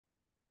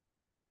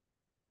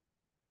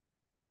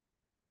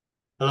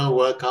Hello,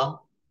 welcome.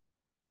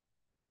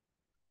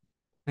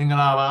 မင်္ဂ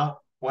လာပါ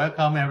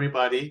Welcome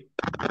everybody.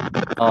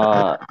 အာ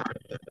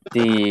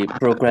ဒီ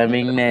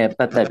programming နဲ့ပ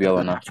တ်သက်ပြော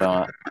ပါတော့ကျွန်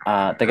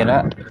တော်တကယ်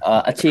တော့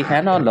အခြေခံ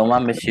တော့လုံးဝ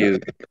မရှိ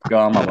ဘူး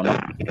ပြောရမှာပေါ့နော်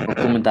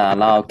ကွန်ပျူတာ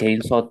လောက်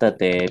game ဆော့တတ်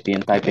တယ်ပြီးရ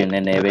င် Python န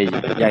ည်းနည်းပဲ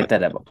ရိုက်တ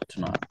တ်တယ်ပေါ့ကျွ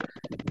န်တော်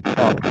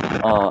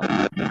တော့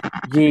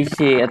ရေ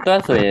ရှည်အတွ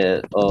က်ဆိုရင်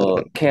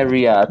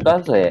career အတွ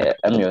က်ဆိုရင်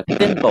အမျိုး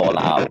တင့်တော်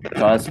လာကျွန်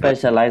တော်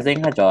specializing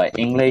ကကျွန်တော်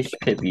English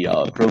ဖြစ်ပြီး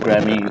တော့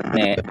programming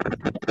နဲ့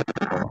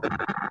ဟို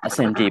အဆ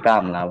င်ပြေပါ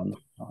မလားပေါ့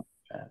နော်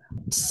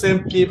စင်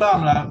ပြေပါ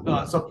မလား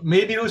ဆို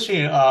maybe လို့ရှိရ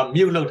င်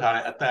mute လုပ်ထား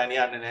တဲ့အတန်တွေ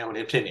ကနည်းနည်းဟို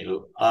လေးဖြစ်နေ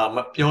လို့မ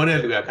ပြောတဲ့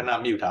လူကခဏ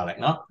mute ထားလို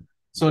က်နော်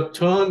so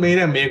ထွန်းမေး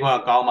တဲ့မေးခွ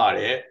န်းကောင်းပါတ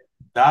ယ်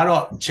ဒါက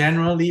တော့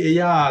generally အ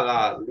ရာက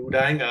လူ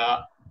တိုင်းက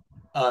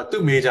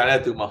သူ့ major နဲ့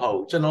သူမဟုတ်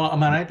ဘူးကျွန်တော်အ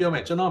မှန်တိုင်းပြောမ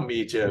ယ်ကျွန်တော်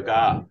major က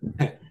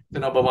ကျွ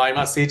န်တော်ဗမာပြည်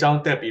မှာဆေးကျောင်း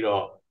တက်ပြီး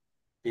တော့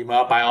ဒီမှာ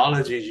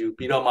biology ယူ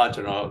ပြီးတော့မှ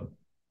ကျွန်တော်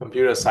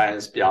computer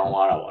science ပြောင်း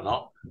သွားတာပေါ့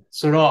နော်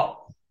ဆိုတော့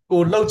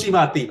ကိုလှုပ်ကြည့်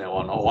မှသိမယ်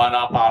ပေါ့နော်ဝါ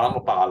နာပါလားမ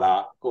ပါ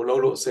လားကိုလှု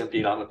ပ်လို့အဆင်ပြေ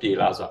လားမပြေ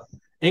လားဆိုတာ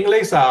အင်္ဂလိ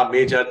ပ်စာ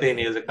major သင်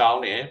နေစကော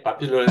င်းတယ်ဘာ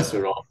ဖြစ်လို့လဲ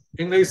ဆိုတော့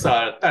အင်္ဂလိပ်စာ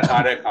တတ်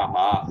ထားတဲ့အခါ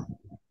မှာ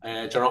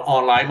ကျွန်တော်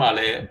online မှာ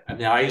လည်းအ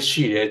များကြီး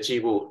ရှိတယ်ကြ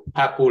ည့်ဖို့ဖ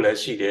တ်ဖို့လည်း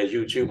ရှိတယ်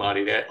YouTube မှာ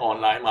တွေလည်း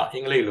online မှာအ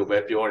င်္ဂလိပ်လိုပဲ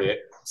ပြောတယ်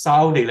စာ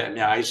အုပ်တွေလည်းအ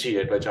များကြီးရှိ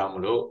တဲ့အတွက်ကြောင့်မ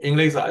လို့အင်္ဂ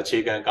လိပ်စာအခြေ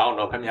ခံကောင်း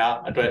တော့ခင်ဗျာ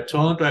အတွက်ထွ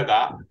န်းအတွက်က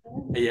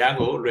အရန်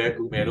ကိုလွယ်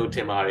ကူမယ်လို့ထ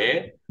င်ပါတယ်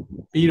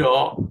ပြီး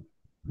တော့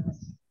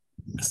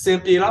အဆင်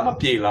ပြေလားမ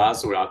ပြေလား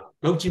ဆိုတာ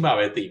လုပ်ကြည့်မှ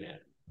ပဲသိမယ်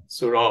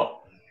ဆိုတော့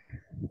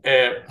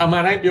အမှ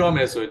န်တိုင်းပြောရမ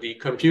ယ်ဆိုဒီ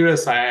computer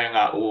science က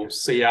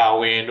ဆရာ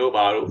ဝန်တို့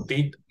ဘာလို့ဒီ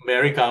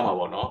America မှာ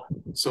ပေါ့နော်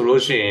ဆို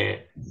လို့ရှိရင်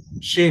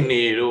ရှေ့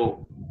နေတို့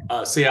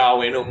ဆရာ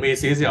ဝန်တို့မေ့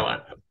ဆေးဆရာဝန်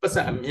ပတ်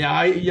စံအ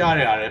များကြီးရ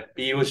တဲ့ဟာလည်း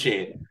ပြီးလို့ရှိရ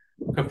င်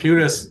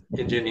computer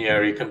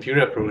engineering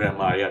computer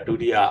programmer ကတူ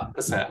တရပ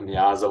တ်စံအ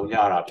များကြီးရ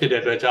တယ်ပြီး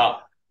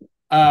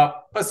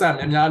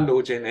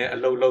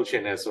လို့ရှိ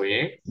ရ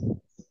င်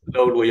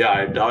လုပ်လို့ရတ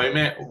ယ်ဒါပေ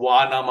မဲ့ဝါ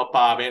နာမ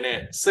ပါဘဲနဲ့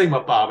စိတ်မ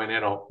ပါဘဲ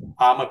နဲ့တော့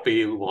အားမ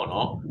ပေးဘူးပေါ့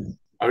နော်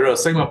အဲ့တော့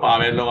စိတ်မပါ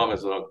ဘဲလုပ်ရမယ်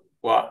ဆိုတော့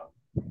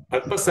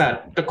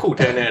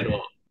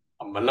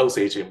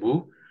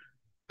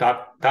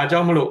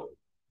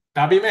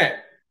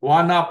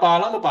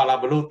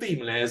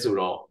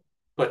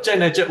ကြက်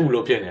နဲ့ကြက်ဥ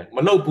လို့ဖြစ်နေမ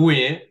လုပ်ဘူးရ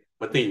င်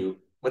မသိဘူး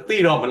မသိ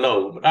တော့မလုပ်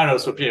ဘူးအဲ့ဒါ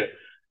ဆိုဖြစ်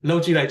လု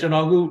ပ်ကြည့်လိုက်ကျွန်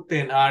တော်အခုတ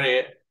င်ထားတဲ့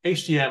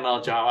HTML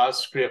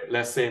JavaScript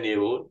lesson တွေ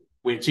ကို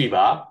ဝင်ကြည့်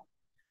ပါ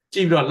ကြ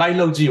ည့်ပြီးတော့ like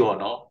လုပ်ကြည့်ပေါ့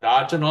နော်ဒါ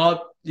ကျွန်တော်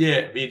ရဲ့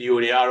video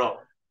တွေကတော့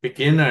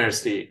beginners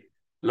တွေ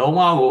လုံးဝ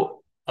ကို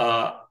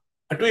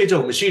အတွေ့အကြုံ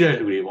မရှိတဲ့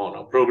လူတွေပေါ့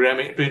နော်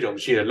programming အတွေ့အကြုံမ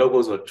ရှိတဲ့လုပ်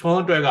ဖို့ဆိုထွ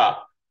န်းအတွက်က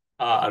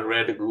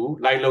red ကူ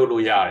like လုပ်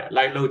လို့ရတယ်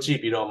like လုပ်ကြည့်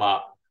ပြီးတော့မှ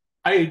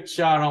အဲ့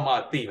ကြားတော့မှ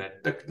သိမယ်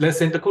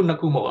lesson တစ်ခုနှစ်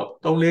ခုမဟုတ်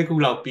ဘူး3-4ခု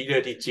လောက်ပြီး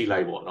တဲ့အထိကြည့်လို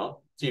က်ပေါ့နော်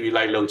ကြည့်ပြီး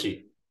like လုပ်ကြည့်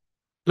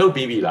လုပ်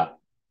ပြီးပြီလား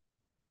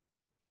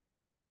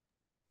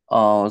ဥ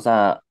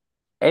စား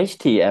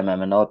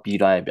HTML တော့ပြီး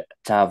သွားပြီဗျ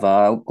Java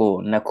ကို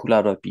နှစ်ခုလော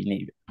က်တော့ပြီးနေ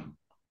ပြီ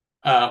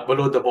ဘယ်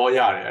လိုသဘောရ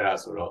တယ်အဲ့ဒါ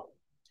ဆိုတော့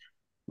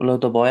ဘယ်လို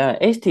သဘောရ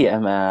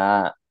HTML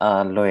က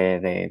လွယ်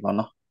တယ်ပေါ့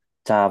နော်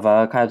Java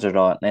ကကျ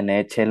တော့နည်းန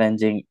ည်း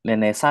challenging န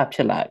ည်းနည်းစဖြ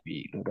စ်လာပြီ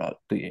လို့တော့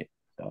တွေ့ရ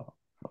တော့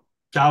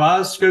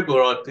JavaScript ကို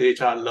တော့သေ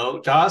ချာလုပ်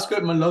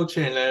JavaScript မလုပ်ချ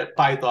င်လဲ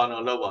Python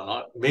ကိုလုပ်ပါ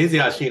နော်မေးစ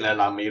ရာရှိရင်လည်း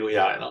လာမေးလို့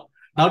ရတယ်နော်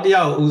နောက်တစ်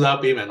ယောက်ကိုဦးစား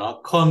ပေးမယ်နော်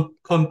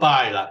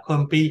compile လား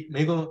compile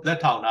မိကုလက်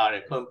ထောင်ထားတ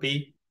ယ်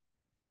compile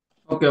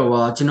ဟုတ်ကဲ့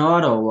ကျွန်တော်က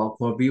တော့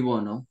ခေါ်ပြီး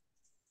ပေါ့နော်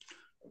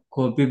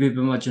ခေါ်ပြီး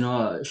မှကျွန်တော်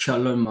က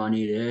Charlotte မှာ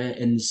နေတယ်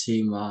NC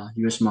မှာ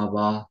US မှာ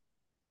ပါ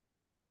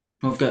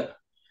ဟုတ်ကဲ့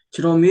ကျွ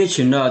န်တော်မေးချ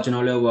င်တာကျွန်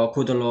တော်လည်းခု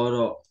တလော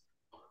တော့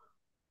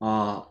အာ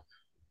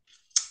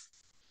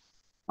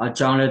အ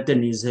ကြောင်းလည်းတက်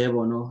နေစေ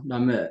ပေါ့နော်ဒါ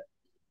ပေမဲ့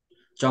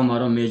အကြောင်းမှာ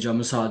တော့ major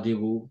မစသေး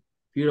ဘူး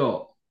ပြီးတော့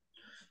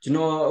ကျွန်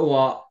တော်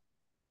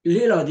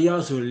လေ့လာတ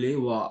ရားဆိုလေ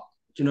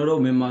ကျွန်တော်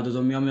တို့မြန်မာတော်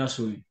တော်များများ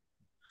ဆိုရင်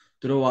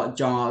သူတို့ကအ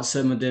ကြောင်းအဆ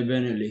က်မတည့်ပဲ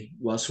နဲ့လေ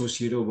ဆို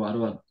စီတို့ဘာ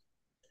တော့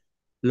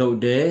လုပ်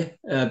တယ်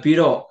ပြီး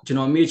တော့ကျွန်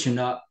တော်မေးချင်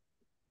တာ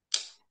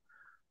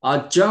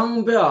ကျွန်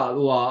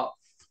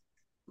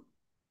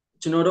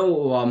တော်တို့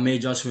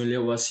major ဆိုရင်လေ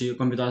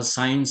computer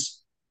science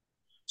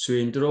ဆိုရ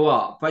င်သူတို့က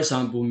ပိုက်ဆံ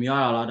ပုံ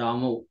များလာဒါ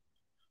မှမဟုတ်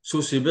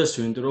ဆိုစီဘက်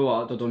ဆိုရင်သူတို့က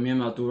တော်တော်များ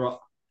များသူတို့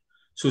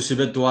ဆိုစီ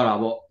ဘက်တွားတာ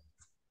ပေါ့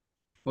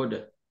ဟုတ်တ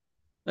ယ်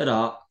အဲ့ဒါ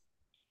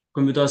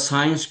computer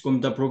science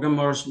computer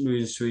programmers တွေ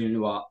ဆိုရင်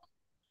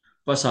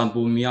ပတ်စံ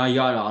ပုံများရ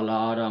တာ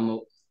လားဒါမှမဟု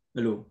တ်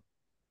အဲ့လို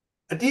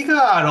အဓိကက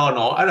တော့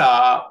နော်အဲ့ဒါ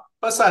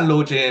ပတ်စံ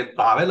လိုချင်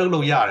ဘာပဲလုပ်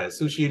လို့ရတယ်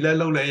sushi လည်း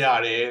လုပ်လဲရ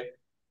တယ်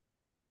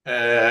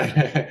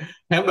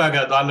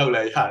hamburger သွားလုပ်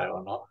လဲရတယ်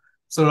ပေါ့နော်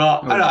ဆိုတော့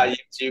အဲ့ဒါအ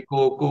ရေးကြီး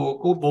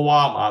ကိုဘဝ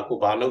မှာကို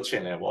ဘာလုပ်ချ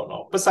င်လဲပေါ့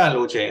နော်ပတ်စံ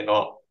လိုချင်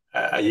တော့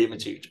အရေးမ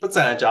ကြီးပတ်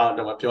စံအကြောင်း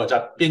တော့မပြောကြ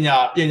ပ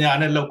ညာ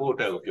နဲ့လုပ်ဖို့အ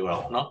တွက်ကိုပြောတာ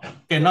ပေါ့နော်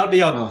ကဲနောက်တ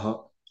စ်ယောက်ဟုတ်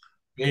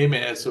မေးမ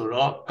ယ်ဆို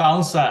တော့ကော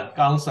င်းဆန်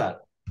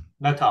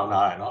လက်ထောင်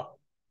ထားတယ်နော်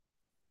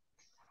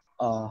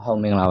ဟုတ်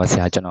မင်္ဂလာပါဆ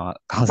ရာကျွန်တော်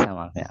ကောင်းဆန်း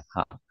ပါခင်ဗျ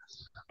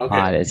ဟုတ်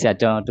ကဲ့ဆရာ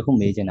ကျွန်တော်တခု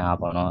မေးချင်တာ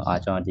ပေါ့နော်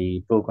ကျွန်တော်ဒီ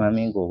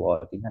programming ကိုပေါ့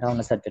ဒီ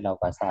2021လောက်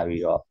ကစ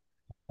ပြီးတော့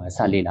စ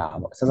လေ့လာ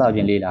ပေါ့ဆက်စောက်ချ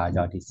င်းလေ့လာ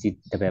ကြောင့်ဒီ C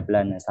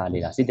development နဲ့စ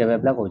လေ့လာ C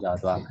development ကိုကြောင့်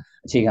သူက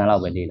အခြေခံလော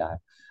က်ပဲလေ့လာ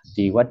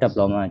ဒီ web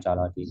development ကြောင့်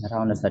တော့ဒီ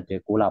2021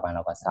 9လပိုင်း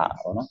လောက်ကစတာ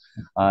ပေါ့နော်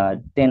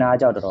တင်တာ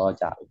ကြောင့်တော်တော်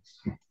ကြာပြီ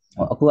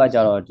အခုက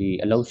ကြောင့်တော့ဒီ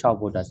အလုပ်လျှောက်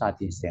ဖို့အတွက်စ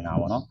ပြင်ဆင်တာ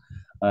ပေါ့နော်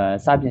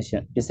စပြင်ဆ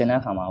င်တဲ့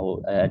အခါမှာဟို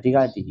အဓိက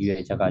ဒီ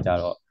ရွေးချက်ကကြ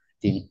တော့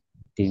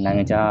ဒီနိုင်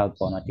ငံခြား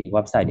ပေါ့နော်ဒီ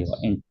website တွေ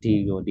ပေါ့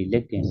Indeed တို့ဒီ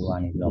LinkedIn တို့က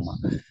နေပြီးတော့မှ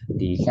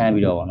ဒီလှမ်း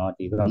ပြီးတော့ပေါ့နော်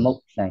ဒီ remote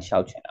လှမ်းလျှော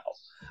က်ချင်တာပေါ့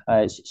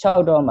လျှော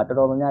က်တော့မှတော်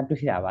တော်များများ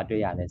တွေ့ရပါ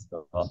တွေ့ရတယ်ဆို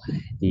တော့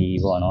ဒီ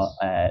ပေါ့နော်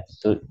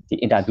ဒီ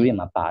interview တွေ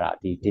မှာပါတာ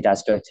ဒီ data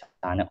structure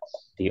နဲ့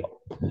ဒီ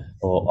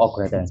ဟို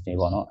algorithms တွေ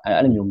ပေါ့နော်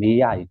အဲ့လိုမျိုးမေး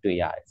ရတွေတွေ့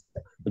ရတယ်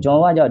ကျွန်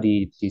တော်ကကြောက်ဒီ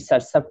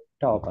set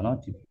တော့ပေါ့နော်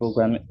ဒီ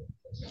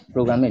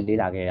programming လေ့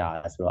လာခဲ့ရ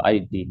တာဆိုတော့အဲ့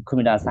ဒီ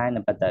computer science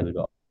နဲ့ပတ်သက်ပြီး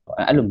တော့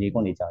အဲ့လိုမျိုး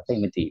ကိုနေကြတိတ်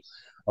မသိ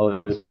ဟို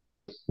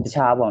တ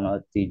ခြားပေါ့နော်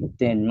ဒီ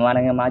တင်မြန်မာ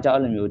နိုင်ငံမှာကြောက်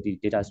အဲ့လိုမျိုးဒီ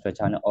data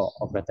structure နဲ့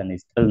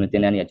algorithms အဲ့လိုမျိုးတ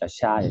င်တဲ့နေရာကြောက်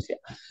ရှားရဆရာ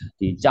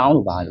ဒီကျောင်း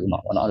လိုပါလို့မှာ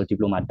ပေါ့နော်အဲ့လို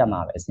diploma တက်မှာ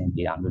ပဲအဆင်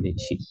ပြေတာမျိုးလေး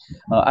ရှိ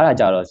အဲ့ဒါ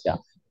ကြတော့ဆရာ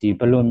ဒီ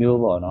ဘယ်လိုမျိုး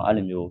ပေါ့နော်အဲ့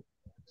လိုမျိုး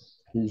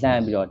လှ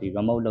မ်းပြီးတော့ဒီ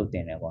remote လုပ်တ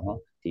င်တယ်ပေါ့နော်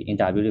ဒီ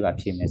interview တွေပါ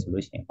ဖြေမယ်ဆို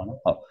လို့ရှိရင်ပေါ့နော်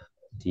ဟုတ်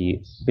ဒီ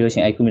ပြီးလို့ရှိ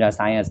ရင်အဲ့ computer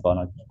science ပေါ့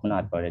နော်ခုန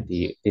ပြောတဲ့ဒီ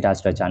data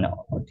structure နဲ့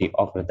ဒီ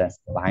algorithms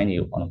ဘိုင်းတွေ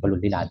ကိုပေါ့နော်ဘယ်လို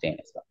လေ့လာတင်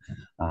လဲဆိုတော့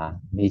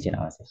မေးချင်တာ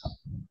ပါဆရာ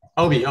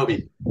ဟုတ်ပြီ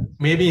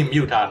maybe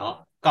mute ထားနော်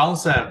ကောင်း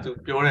ဆန်သူ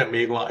ပြောတဲ့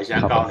မေးခွန်းအရ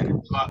န်ကောင်းတယ်သူ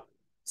က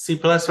C++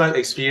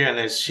 experience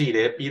နဲ့ရှိတ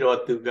ယ်ပြီးတော့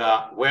သူက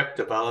web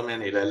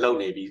development တွေလည်းလုပ်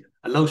နေပြီ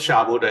အလုပ်ရှာ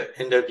ဖို့အတွက်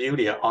interview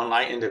တွေ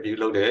online interview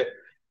လုပ်တယ်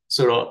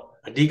ဆိုတော့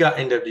အဓိက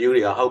interview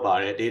တွေကဟုတ်ပါ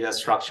တယ် data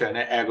structure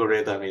နဲ့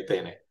algorithm တွေသ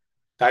င်တယ်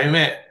ဒါပေ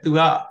မဲ့သူက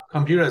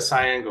computer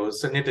science ကို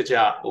စနစ်တကျ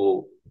ဟို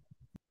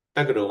တ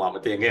က္ကသိုလ်မှာမ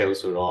သင်ခဲ့ဘူး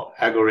ဆိုတော့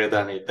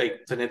algorithm တွေတိတ်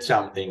စနစ်တကျ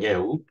မသင်ခဲ့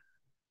ဘူး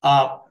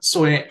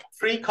ဆိုရင်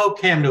free code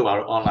camp တို့ပါ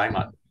တော့ online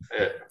မှာ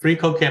free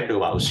code camp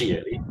တို့ပါလို့ရှိရ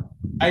လေ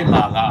အဲ့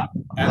မှာက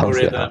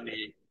algorithm တွေ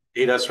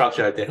data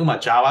structure တဲ့ဥပမာ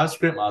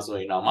JavaScript မှာဆို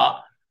ရင်တော့မှ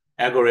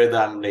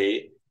algorithm တွေ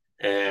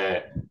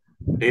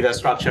data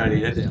structure တွေ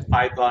တဲ့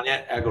Python ရဲ့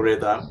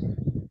algorithm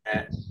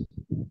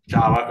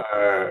Java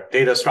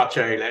data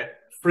structure တွေလည်း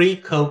free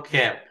code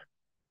camp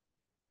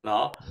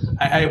နော်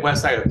အဲ့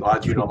website ကိုသွား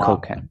ကြည့်တော့မှ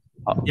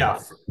yeah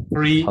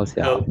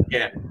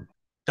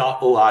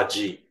freecodecamp.org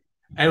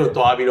အဲ့လို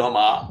သွားပြီးတော့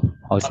မှ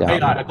ဟုတ်ဆရာအဲ့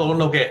ဒါအကုန်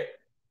လုံးလုပ်ခဲ့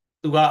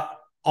သူက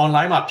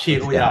online မှာဖြည့်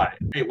လို့ရတယ်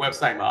အဲ့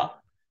website မှာ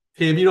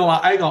ဖြည့်ပြီးတော့မှ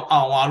အဲ့ကောင်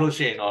အောင်သွားလို့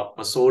ရှိရင်တော့မ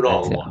စိုးတော့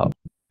ဘူးပေါ့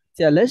ဆ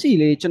ရာလက်ရှိ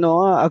လေးကျွန်တော်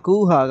ကအခု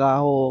ဟာက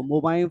ဟို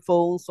mobile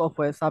phone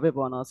software service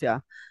ပေါ့နော်ဆရာ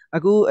အ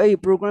ခုအဲ့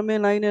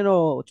programming line နဲ့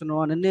တော့ကျွန်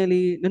တော်ကနည်း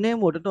နည်း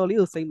မို့တော်တော်လေး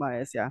ကိုစိမ့်ပါတ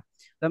ယ်ဆရာ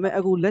ဒါပေမဲ့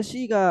အခုလက်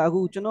ရှိကအခု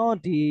ကျွန်တော်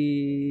ဒီ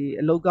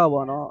အလုပ်က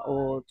ပေါ့နော်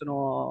ဟိုကျွန်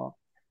တော်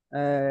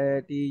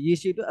ဒီရေ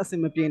ရှည်အတွက်အဆ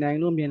င်မပြေနိုင်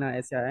လို့မြင်လာရ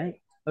ဆရာ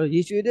အဲ့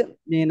ရေရှည်အတွက်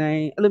မြင်နို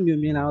င်အဲ့လို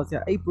မျိုးမြင်လာတော့ဆ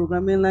ရာအဲ့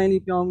programming line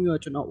လေးပြောင်းပြီး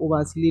တော့ကျွန်တော်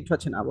overseas လေးထွက်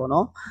ချင်တာပေါ့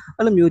နော်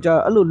အဲ့လိုမျိုးကြ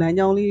အဲ့လိုလမ်း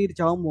ကြောင်းလေးတစ်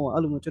ကြောင်းမို့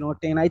အဲ့လိုမျိုးကျွန်တော်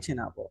တင်လိုက်ချင်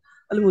တာပေါ့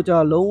အဲ့လိုမျိုးကြ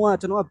လုံးဝ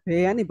ကျွန်တော်ကဘ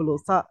ယ်ကနေဘယ်လို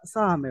စရ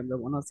မယ်မ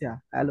လို့ပေါ့နော်ဆရာ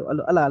အဲ့လို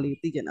လေး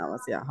သိချင်တာပါ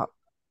ဆရာဟုတ်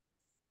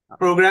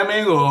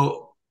programming ကို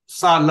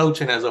စလုပ်ချ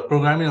င်တယ်ဆို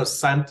programming ကို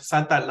စမ်း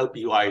သပ်လုပ်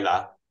ပြီးသွားပြီ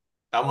လား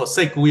ဒါမှမဟုတ်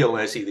စိတ်ကူးရုံ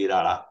ပဲရှိသေးတာ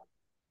လား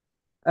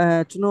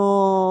ကျွန်တော်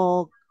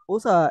ဥ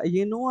စားအရ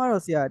င်တော့က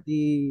တော့ဆရာဒီ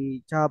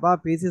Java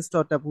basis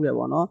တော့တက်ဘူးရ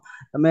ပေါ့နော်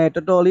ဒါပေမဲ့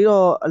တော်တော်လေး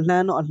တော့အလှ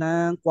မ်း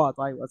ကွာ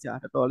သွားပြီပေါ့ဆရာ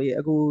တော်တော်လေး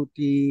အခု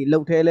ဒီ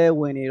လုံထဲလဲ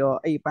ဝင်နေတော့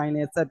အဲ့အပိုင်း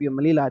လဲဆက်ပြီးမ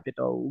လေ့လာဖြစ်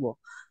တော့ဘူးပေါ့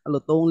အဲ့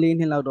လို3-4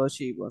နှစ်လောက်တော့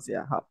ရှိပြီပေါ့ဆ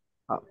ရာဟုတ်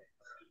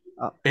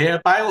ဘယ်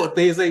အပိုင်းကိုအ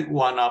သေးစိတ်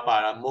ဝါနာပါ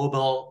တာ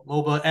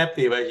mobile app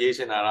တွေပဲရေး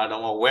ချင်တာလား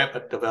တော့ web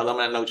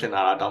development လုပ်ချင်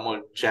တာလားတော့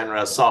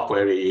general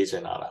software တွေရေးချ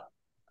င်တာလား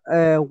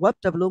web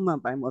development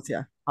ပိုင်းပေါ့ဆ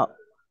ရာဟုတ်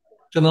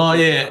ကျွန်တော်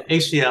ရဲ့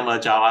HTML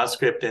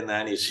JavaScript တင်တ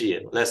န်းနေရှိရ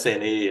lesson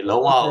လေး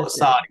လုံးဝအ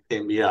စတ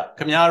င်ပြီးတာခ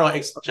င်ဗျားတော့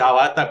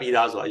Java တက်ပြီး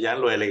သားဆိုအရန်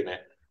လွယ်လိမ့်မယ်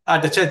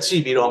တစ်ချက်ကြ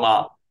ည့်ပြီးတော့မှ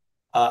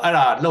အဲ့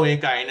ဒါလှုပ်ရ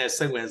င်းကိုင်နဲ့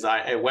စိတ်ဝင်စား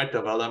အဲ့ web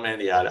development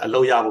တွေကအလု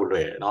ပ်ရဖို့လွ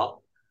ယ်တယ်နော်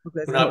ဟုတ်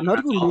ကဲ့နောက်တ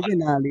စ်ခုလေးတင်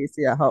တာလေးဆ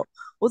ရာဟုတ်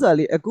ဥစား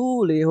လေးအခု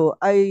လေးဟို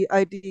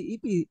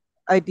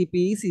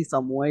ITPEC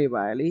somewhere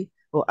ပါလေ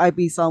ဟို IP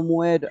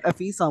somewhere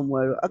FE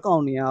somewhere အကော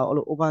င့်တွေက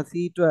ဟို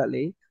overseas အတွက်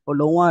လေဟို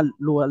လုံးဝ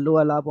လို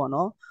အပ်လားပေါ့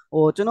နော်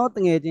ဟိုကျွန်တော်တ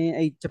ငယ်ချင်း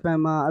အဲ့ဂျပန်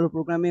မှာအဲ့လို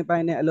programming ပို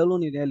င်းနဲ့အလုပ်လု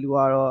ပ်နေတဲ့လူက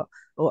တော့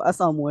ဟိုအ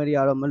ဆောင်မွဲတွေက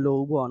တော့မလို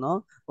ဘူးပေါ့နော်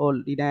ဟို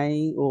ဒီတိုင်း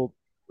ဟို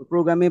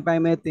programming ပို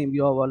င်းပဲသင်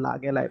ပြီးတော့လာ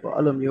ခဲ့လိုက်ပေါ့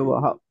အဲ့လိုမျိုး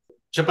ပေါ့ဟုတ်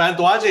ဂျပန်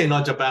သွားချိန်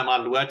တော့ဂျပန်မှာ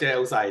လိုအပ်တဲ့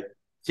ဥစ္စာ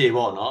ဖြေ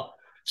ပေါ့နော်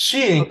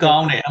ရှိရင်ကော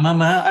င်းတယ်အမှန်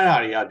မှန်အဲ့ဒါ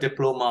တွေက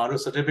diploma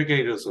တို့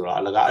certificate တို့ဆိုတာ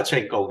အလကားအချိ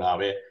န်ကုန်တာ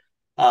ပဲ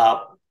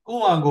ကို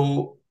ယ့်အကူ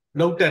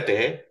လုပ်တတ်တ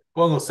ယ်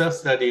ကိုယ့်အကူ self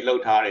study လု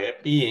ပ်ထားတယ်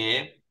ပြီးရင်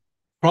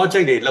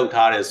project တွေလုပ်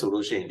ထားတယ်ဆို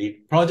လို့ရှိရင်ဒီ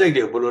project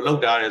တွေဘယ်လိုလု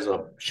ပ်ထားလဲဆို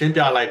တော့ရှင်း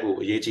ပြလိုက်ဖို့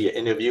အရေးကြီးတယ်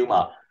interview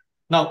မှာ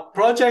နောက်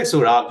project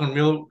ဆိုတာက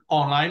မျိုး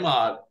online မှာ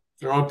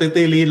ကျွန်တော်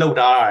တေးလေးလုပ်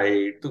ထားတာတွေ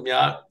သူ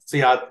များဆ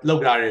ရာလု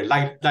ပ်ထားတယ်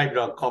like ပြီး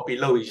တော့ copy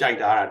လုပ်ပြီးရိုက်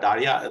ထားတာဒါ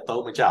တွေကအ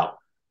သုံးမကျ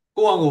ဘူး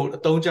ကိုယ့်အကူအ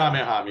သုံးကျ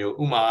မဲ့ဟာမျိုး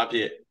ဥမာအဖြ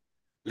စ်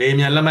လေ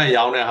မြန်လက်မှတ်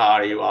ရောင်းတဲ့ဟာ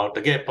တွေပါတ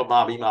ကယ်ပမာ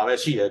ပြီးမှာပဲ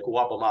ရှိတယ်ကိုက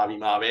ပမာ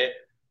ပြီးမှာပဲ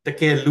တ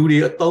ကယ်လူတွေ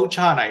အသုံးချ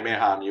နိုင်မဲ့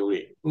ဟာမျိုး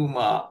တွေဥ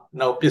မာ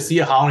နောက်ပစ္စ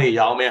ည်းအဟောင်းတွေ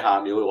ရောင်းမဲ့ဟာ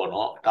မျိုးပေါ့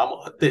နော်ဒါမှမဟု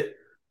တ်အသစ်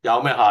ရော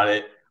င်းမဲ့ဟာတွေ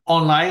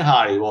online ဟာ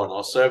တွေပေါ့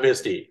နော် service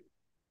တွေ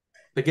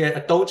တကယ်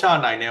အသုံးချ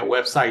နိုင်တဲ့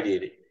website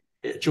တွေ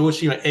အကျိုး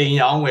ရှိမဲ့အိမ်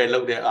ရောင်းဝယ်လု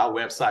ပ်တဲ့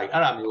website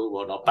အဲ့ဒါမျိုး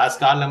ပေါ့နော်ဘတ်စ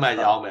ကားလက်မှတ်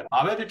ရောင်းမယ်ဘာ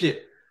ပဲဖြစ်ဖြစ်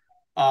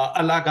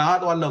အလကား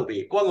တော့လုပ်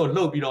ပြီးကိုယ့်ကို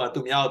လှုပ်ပြီးတော့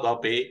သူများတော့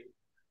ပေး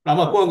နောက်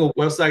မှကိုယ့်ကို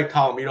website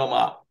ထောင်ပြီးတော့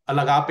မှအလ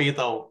ကားပေး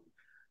တော့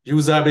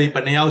user base ဘ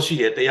ယ်နှယောက်ရှိ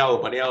တယ်တယောက်ကို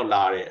ဘယ်နှယောက်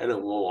လာတယ်အဲ့လို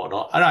မျိုးပေါ့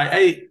နော်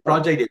အဲ့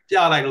project တွေပြ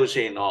လိုက်လို့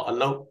ရှိရင်တော့အ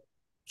လုပ်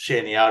ရှ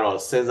င်တွေကတော့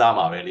စဉ်းစား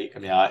မှာပဲလေခ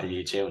င်ဗျာအ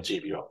ရေးချင်းကိုကြ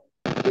ည့်ပြီးတော့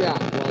ပြ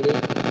ဟိုလေ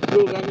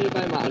programming ဘ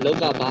က်မှာအလုပ်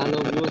ကဘာ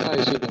လုံးမျိုးစား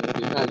ရှိတယ်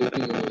ဒီကလေး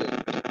သိနေတယ်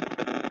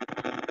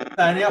တ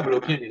န်တွေကဘယ်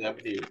လိုဖြစ်နေလဲမ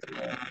သိ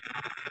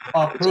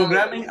ဘူး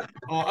programming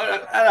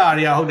အဲ့ဒါ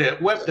တွေကဟုတ်တယ်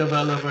web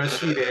developer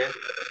ရှိတယ်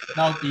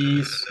နောက်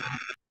ပြီး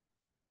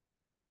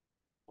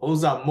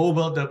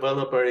mobile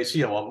developer တွေရှိ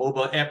ရပါ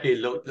mobile app တွေ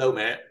လုပ်မ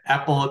ယ်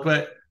Apple အတွ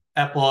က်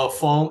Apple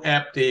phone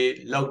app တွေ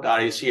လုပ်တာ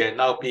တွေရှိရ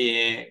နောက်ပြီးရ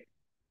င်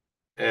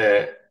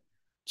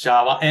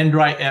Java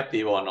Android app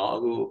တွေပေါ့နော်အ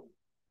ခု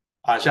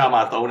အာရှ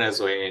မှာသုံးနေ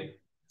ဆိုရင်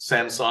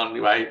Samsung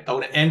တွေပါသုံး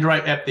တဲ့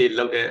Android app တွေ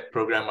လုပ်တဲ့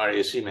programmer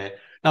တွေရှိမယ်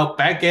နောက်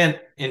backend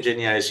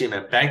engineer တွေရှိမ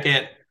ယ်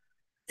backend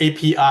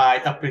API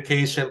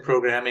application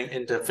programming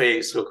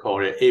interface လို့ခေါ်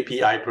တဲ့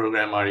API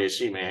programmer တွေ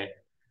ရှိမယ်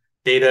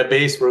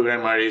database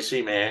programmer တွေရှိ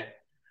မယ်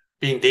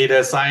ပြီး data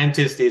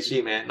scientist တွေရှိ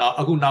မယ်နောက်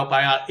အခုနောက်ပို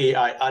င်းက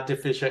AI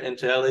artificial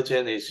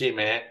intelligence တွေရှိ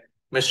မယ်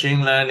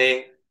machine learning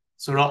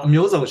ဆိုတော့အ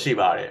မျိုးစုံရှိ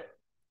ပါတယ်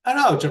အဲ့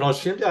ဒါကိုကျွန်တော်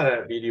ရှင်းပြတဲ့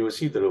ဗီဒီယို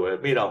ရှိသလိုပဲ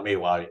မေ့တော့မေ့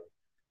သွားပြီ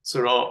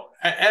ဆိုတော့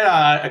အဲ့ဒါ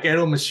အကယ်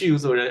တော့မရှိ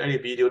ဘူးဆိုတော့အဲ့ဒီ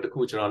ဗီဒီယိုတစ်ခု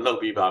ကျွန်တော်လုပ်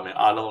ပြီးပါမယ်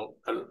အားလုံး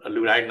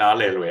လူတိုင်းနား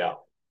လည်လွယ်အောင်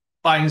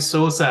ပိုင်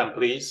ဆိုးဆန်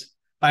please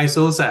ပိုင်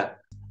ဆိုးဆန်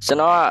ကျွန်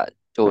တော်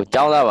က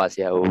ကျောင်းသားပါဆ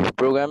ရာ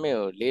programming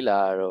ကိုလေ့လာ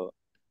တော့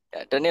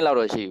တစ်နှစ်လောက်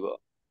တော့ရှိပြီပေါ့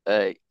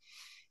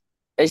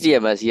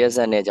HTML CSS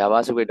နဲ့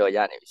JavaScript တော့ရ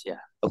နေပြီဆရာ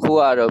အခု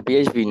ကတော့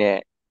PHP နဲ့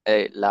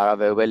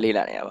Laravel ပဲလေ့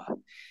လာနေရပါ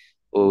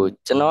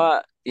ကျွန်တော်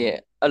က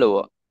အဲ့လို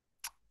ပေါ့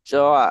ကျွ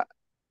န်တော်က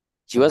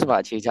US မှာ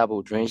အခြေချ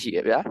ဖို့ dream ရှိတ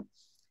ယ်ဗျာ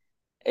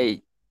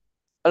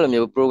အဲ့လို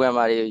မျိုး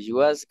programmer တွေ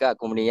US က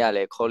company ရ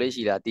လဲခေါ်လေး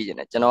ရှိတာသိကျင်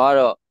တယ်ကျွန်တော်က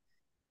တော့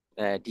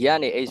ဒီက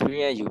နေ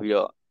experience ယူပြီး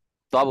တော့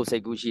သွားဖို့စိ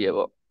တ်ကူးရှိရ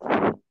ပေါ့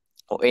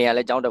အိမ်ကလ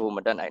ည်းကြောင်းတက်ဖို့မ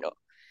တက်နိုင်တော့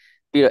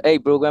ပြီးတော့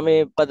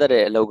programming ပတ်သက်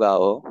တဲ့အလုပ်ကရော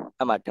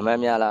အဲ့မှာ demand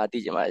များလားသိ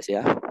ကျင်ပါတယ်ဆ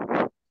ရာ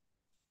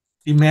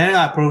demand က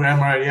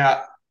programmer တွေက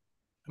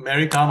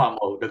America မှာမ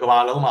ဟုတ်ဘူးတစ်ကမ္ဘာ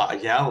လုံးမှာအ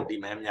ရန်ကို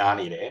demand များ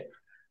နေတယ်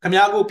ခင်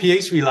ဗျားကို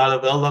PHP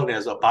level လုပ်နေ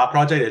ဆိုတော့ဘာ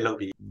project တွေလုပ်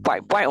ပြီး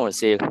point on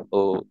sale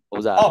ဥ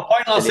စား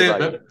point on sale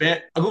ဘယ်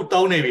အခု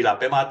သုံးနေပြီလား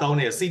ဘယ်မှာသုံး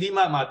နေ CD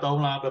Mart မှာ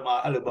သုံးလားဘယ်မှာ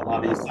အဲ့လိုဘယ်မှာ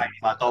ဒီ site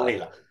မှာသုံးနေ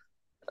လား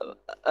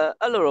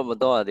အဲ့လိုတော့မ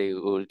သုံးရသေး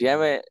ဘူးဒီတို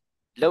င်းပဲ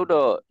လုပ်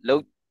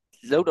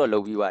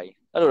ပြီးပါပြီ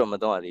အဲ့လိုတော့မ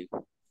သုံးရသေးဘူး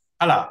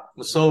ဟုတ်လား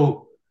မစိုး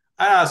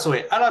အဲ့ဒါဆိုရ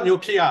င်အဲ့လို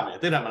မျိုးဖြစ်ရမယ်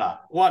သိတယ်မလား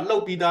ဟိုကလှု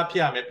ပ်ပြီးသားဖြ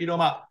စ်ရမယ်ပြီး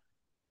တော့မှ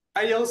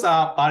အဲ့ဥစ္စာ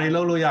ဘာတွေ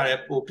လုပ်လို့ရတယ်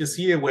ဟိုပစ္စ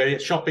ည်းတွေဝယ်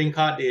shopping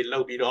cart တွေလု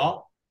ပ်ပြီးတော့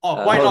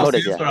point of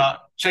sale ဆိုတာ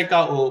check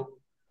out ကို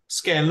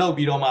scan လုပ်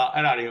ပြီးတော့မှ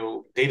အဲ့ဒါတွေကို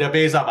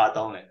database ပါ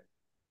တောင်းတယ်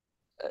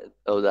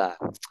ဟုတ်လား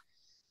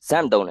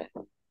SAM တုံးတယ်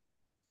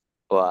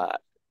ဟို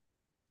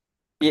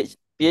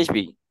PHP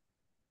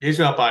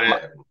ပါတယ်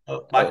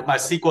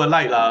MySQL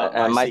လိုက်လား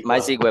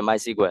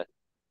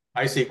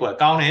MySQL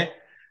ကောင်းတယ်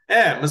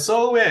မ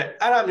စိုးပဲ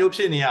အဲ့ဒါမျိုးဖြ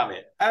စ်နေရမ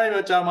ယ်အဲ့ဒါ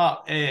မျိုးကြောင့်မှ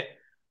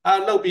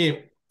လှုပ်ပြီး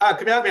ခ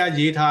င်ဗျား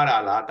ရေးထားတာ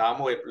လားဒါမှမ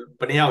ဟုတ်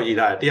ဘယ်နှယောက်ရေး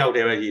ထားတယောက်တ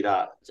ည်းပဲရေး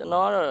ထားကျွန်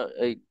တော်ကတော့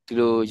ဒီ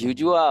လို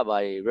YouTube ကဘာ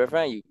တွေ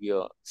reference ယူပြီး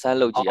တော့စမ်း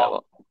လုပ်ကြည့်တာ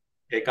ပေါ့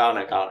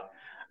ကောင်း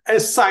တ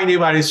ယ်sign တွေ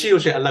ဘာတွေရှိ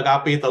လို့ရှိရင်အလကား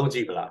ပေးသုံးကြ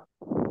ည့်ပလား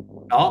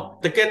နော်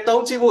တကယ်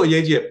သုံးကြည့်ဖို့အ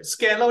ရေးကြီး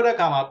scan လုပ်တဲ့အ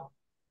ခါမှာ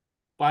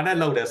ဘာနဲ့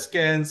လုပ်တယ်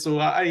scan ဆို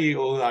တာအဲ့ဒီ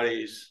ဟိုဟာတွေ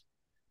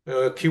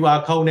QR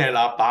code နဲ့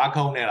လား bar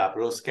code နဲ့လားဘ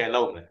ယ်လို scan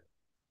လုပ်မလဲ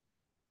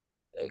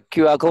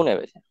QR code နဲ့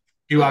ပဲ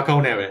QR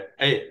code နဲ့ပဲ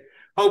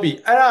ဟုတ်ပြီ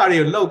အဲ့ဒါတွေ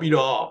ကိုလုပ်ပြီး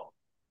တော့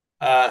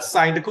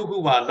sign တစ်ခုခု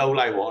ပါလှုပ်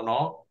လိုက်ပေါ့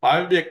နော်ဘာ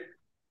ဖြစ်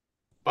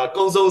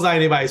ကုံစုံဆိုင်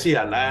တွေပါရှိ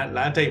တာလ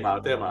မ်းထိပ်မှာ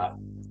တဲ့မှာ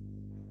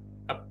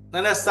န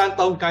ည်းနည်းစမ်း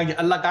သုံးကိုင်း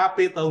အလကား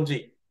ပေးသုံးကြ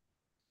ည့်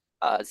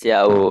ဆရာ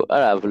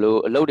အဲ့ဒါဘလို့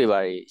အလုပ်တွေပါ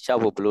ရှော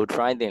က်ဖို့ဘလို့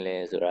try တင်လဲ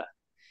ဆိုတာ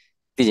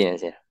သိကျင်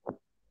ဆရာ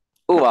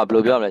ဥပမာဘ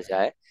လို့ပြောရမလဲဆ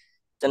ရာ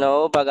ကျွန်တော်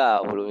ဘက်က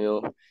ဟိုလို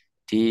မျိုး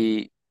ဒီ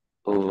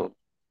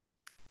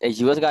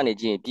US ကနေ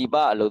ကြည့်ရင်ပြည်ပ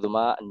အလုပ်သ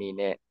မားအနေ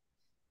နဲ့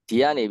ဒီ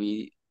ကနေ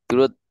ပြီးသူ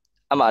တို့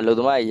အမှအလုပ်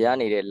သမားရ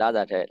နေတဲ့လ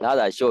စာထက်လစာ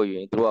လျှော့ယူရ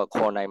င်သူတို့က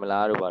ခေါ်နိုင်မ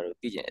လားတို့ဘာလို့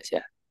သိကျင်ဆ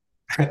ရာ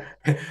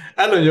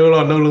အဲ့လိုမျိုး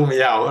တော့လုပ်လို့မ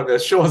ရဘူး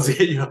short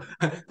စီး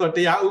သူတ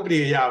ရားဥပဒေ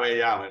ရမ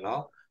ယ်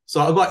နော်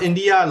ဆိုတော့အခုအိန္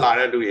ဒိယလာ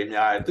တဲ့လူတွေအ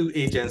များတယ်သူ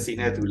agency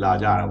နဲ့သူလာ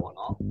ကြတာပေါ့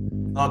နော်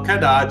ခက်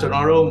တာကျွန်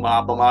တော်တို့မှာ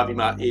ဗမာပြည်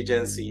မှာ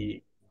agency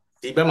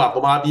ဒီဘက်မှာဗ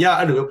မာပြည်က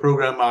အဲ့လို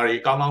programmer တွေ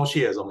ကောင်းရှိ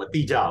ရဆိုမ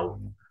သိကြဘူး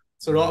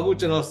ဆိုတော့အခု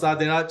ကျွန်တော်စာ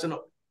တင်တာကျွန်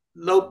တော်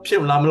လုပ်ဖြ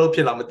စ်လားမလုပ်ဖြ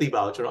စ်လားမသိ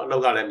ပါဘူးကျွန်တော်အလု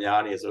ပ်ကလည်းများ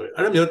နေဆို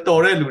အဲ့လိုမျိုး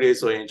တော်တဲ့လူတွေ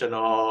ဆိုရင်ကျွန်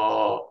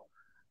တော်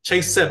ချိ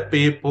တ်ဆက်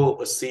ပေးဖို့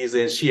အစီအစ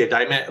ဉ်ရှိရဒါ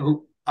ပေမဲ့အခု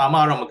အာမ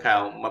တော့မခံ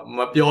အောင်မ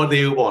ပြော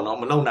သေးဘူးပေါ့နော်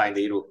မလုပ်နိုင်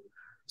သေးဘူး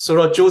ဆို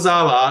တော့စူးစ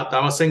မ်းပါဒါ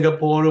မှစင်ကာ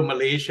ပူတို့မ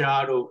လေး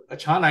ရှားတို့အ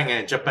ခြားနိုင်ငံ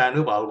ဂျပန်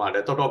တို့ဘာလို့မှလ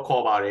ည်းတော်တော်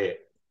ခေါ်ပါတယ်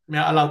ခင်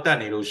ဗျာအဲ့လောက်တက်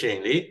နေလို့ရှိရ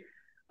င်လေ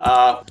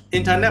အ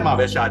င်တာနက်မှာ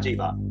ပဲရှာကြည့်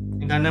ပါ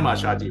အင်တာနက်မှာ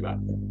ရှာကြည့်ပါ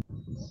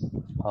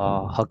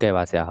ဟုတ်ကဲ့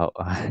ပါဆရာဟုတ်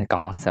ကော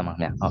င်းဆက်ပါခ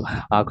င်ဗျာဟု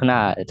တ်ခုန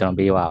ကျွန်တော်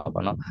ပေးပါပါ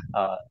ပေါ့နော်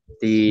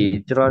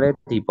ကျွန်တော်လည်း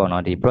ဒီပေါ့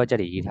နော်ဒီ project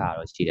တွေရေးထားတာ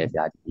တော့ရှိတယ်ဆ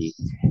ရာဒီ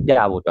ပြ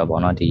ရဖို့အတွက်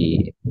ပေါ့နော်ဒီ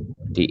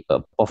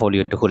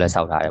portfolio တစ်ခုလည်း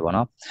စောက်ထားတယ်ပေါ့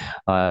နော်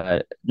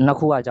နှစ်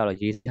ခုကကြတော့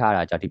ရေးထား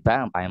တာကြဒီ back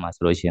end ပိုင်းမှာ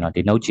ဆိုလို့ရှိရင်တော့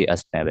ဒီ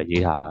Node.js နဲ့ပဲ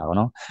ရေးထားတာပေါ့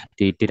နော်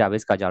ဒီ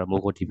database ကကြတော့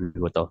MongoDB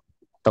ကို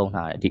တုံး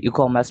ထားတယ်ဒီ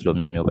e-commerce လို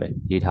မျိုးပဲ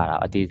ရေးထားတာ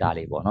အသေးစား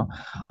လေးပေါ့နော်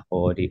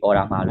ဒီ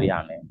order မှာလို့ရ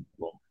မယ်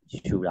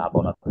ယူတာ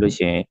ပေါ့နော်ပြီးလို့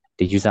ရှိရင်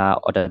ဒီ user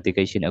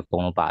authentication အကု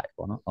န်လုံးပါတယ်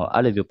ပေါ့နော်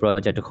အဲ့လိုမျိုး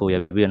project တစ်ခုရ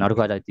ပြီးတော့နောက်တစ်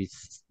ခါကျ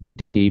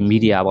ဒီ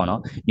media ပေါ့နော်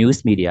news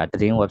media သ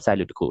တင်း website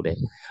လို့တစ်ခုလေအဲ့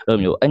လို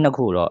မျိုးအဲ့နှစ်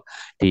ခုတော့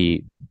ဒီ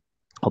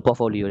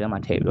portfolio ထဲမှာ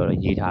ထည့်ပြီးတော့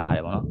ရေးထားရတ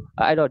ယ်ပေါ့နော်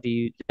အဲ့တော့ဒီ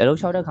အလုပ်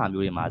လျှောက်တဲ့ခါ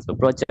မျိုးတွေမှာဆို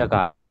project က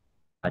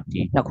ဒီ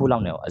နှစ်ခုလော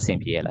က်နဲ့အဆင်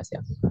ပြေရလားဆရာ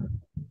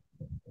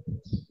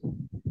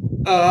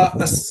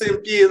အဆင်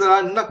ပြေတာ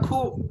နှစ်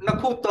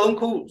ခုသုံး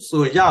ခု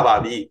ဆိုရပါ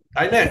ပြီ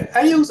ဒါပေမဲ့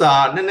အဲ့ဒီဥစ္စာ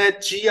နည်းနည်း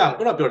ကြီးအောင်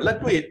ခုနပြောလက်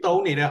တွေ့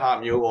သုံးနေတဲ့ဟာ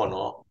မျိုးပေါ့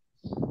နော်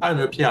အဲ့လို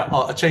မျိုးဖြစ်အော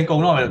င်အချိန်ကု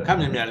န်တော့မယ်ခက်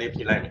မြန်လေး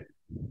ဖြေလိုက်မယ်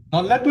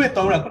နော်လက်တွေ့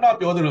သုံးတာခုန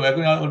ပြောသလိုပဲ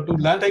ခုနသူ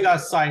လမ်းထိပ်က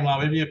စိုင်မှာ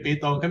ပဲပြပေး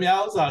သုံးခင်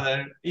ဗျားဥစ္စာလ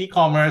ည်း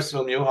e-commerce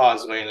လိုမျိုးဟာ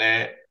ဆိုရင်လ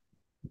ည်း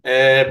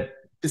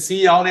ပစ္စ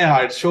ည်းရောင်းတဲ့ဟာ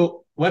ချို့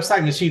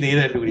website မရှိသေး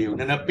တဲ့လူတွေကို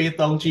နည်းနည်းပေး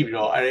သုံးကြည့်ပြီး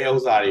တော့အဲ့ဒီဥ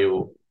စ္စာတွေ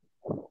ကို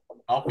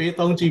နော်ပေး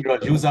သုံးကြည့်ပြီး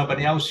တော့ user ဘယ်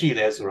နှယောက်ရှိ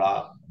လဲဆိုတာ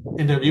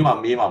interview မှာ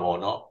မေးမှာပေါ့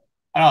နော်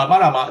အဲ့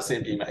တော့မှအဆ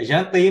င်ပြေမယ်အရ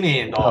န်သေးနေရ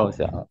င်တော့ဟုတ်ဆ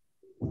ရာ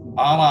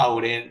အားမ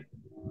ဟိုတင်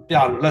ပြ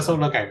လို့လက်စုပ်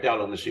လက်ကင်ပြ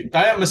လို့မရှိဘူး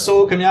ဒါပေမဲ့မ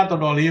စိုးခင်ဗျား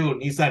တော်တော်လေးကို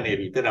နီးစပ်နေ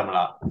ပြီသိတယ်မ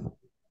လား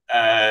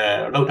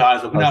လောက်ထား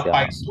ဆိုခင်ဗျား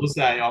ပိုင်စိုး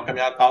စံရောခင်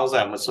ဗျားကောင်း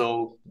စံမစိုး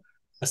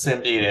အဆင်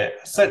ပြေတယ်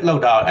set လော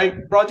က်တာအဲ့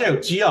project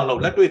ကိုကြီးအောင်လု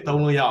ပ်လက်တွေ့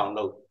သုံးလို့ရအောင်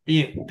လုပ်ပြီး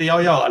ရင်တယော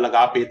က်အလ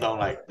ကားပေးသုံး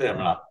လိုက်သိတယ်မ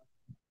လား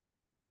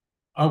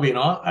ဟုတ်ပြီ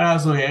နော်အဲ့ဒါ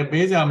ဆိုရင်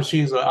ပေးစရာမရှိ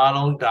ဆိုအား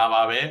လုံးဒါ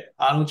ပါပဲ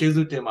အားလုံးကျေး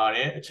ဇူးတင်ပါတ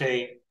ယ်အချိန်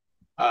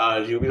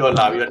ယူပြီးတော့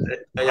လာပြီးတော့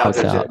တက်ရောက်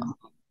တဲ့ချက်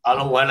အား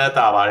လုံးဝမ်း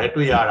သာပါတယ်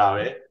တွေ့ရတာ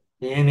ပဲ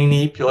ရင်းနှီး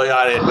နှီးပြောရ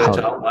တဲ့အတွက်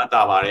ကျွန်တော်ဝမ်း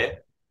သာပါတယ်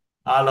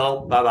အားလုံး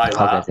ဘိုင်ဘိုင်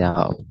ပါဟုတ်ကဲ့ဆရာ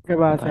ဟုတ်ကဲ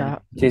ပါဆရာ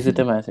ကျေးဇူးတ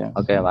င်ပါတယ်ဆရာ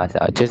ဟုတ်ကဲ့ပါဆ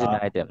ရာကျေးဇူး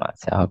များတင်ပါ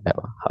ဆရာဟုတ်ကဲ့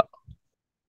ပါဟုတ်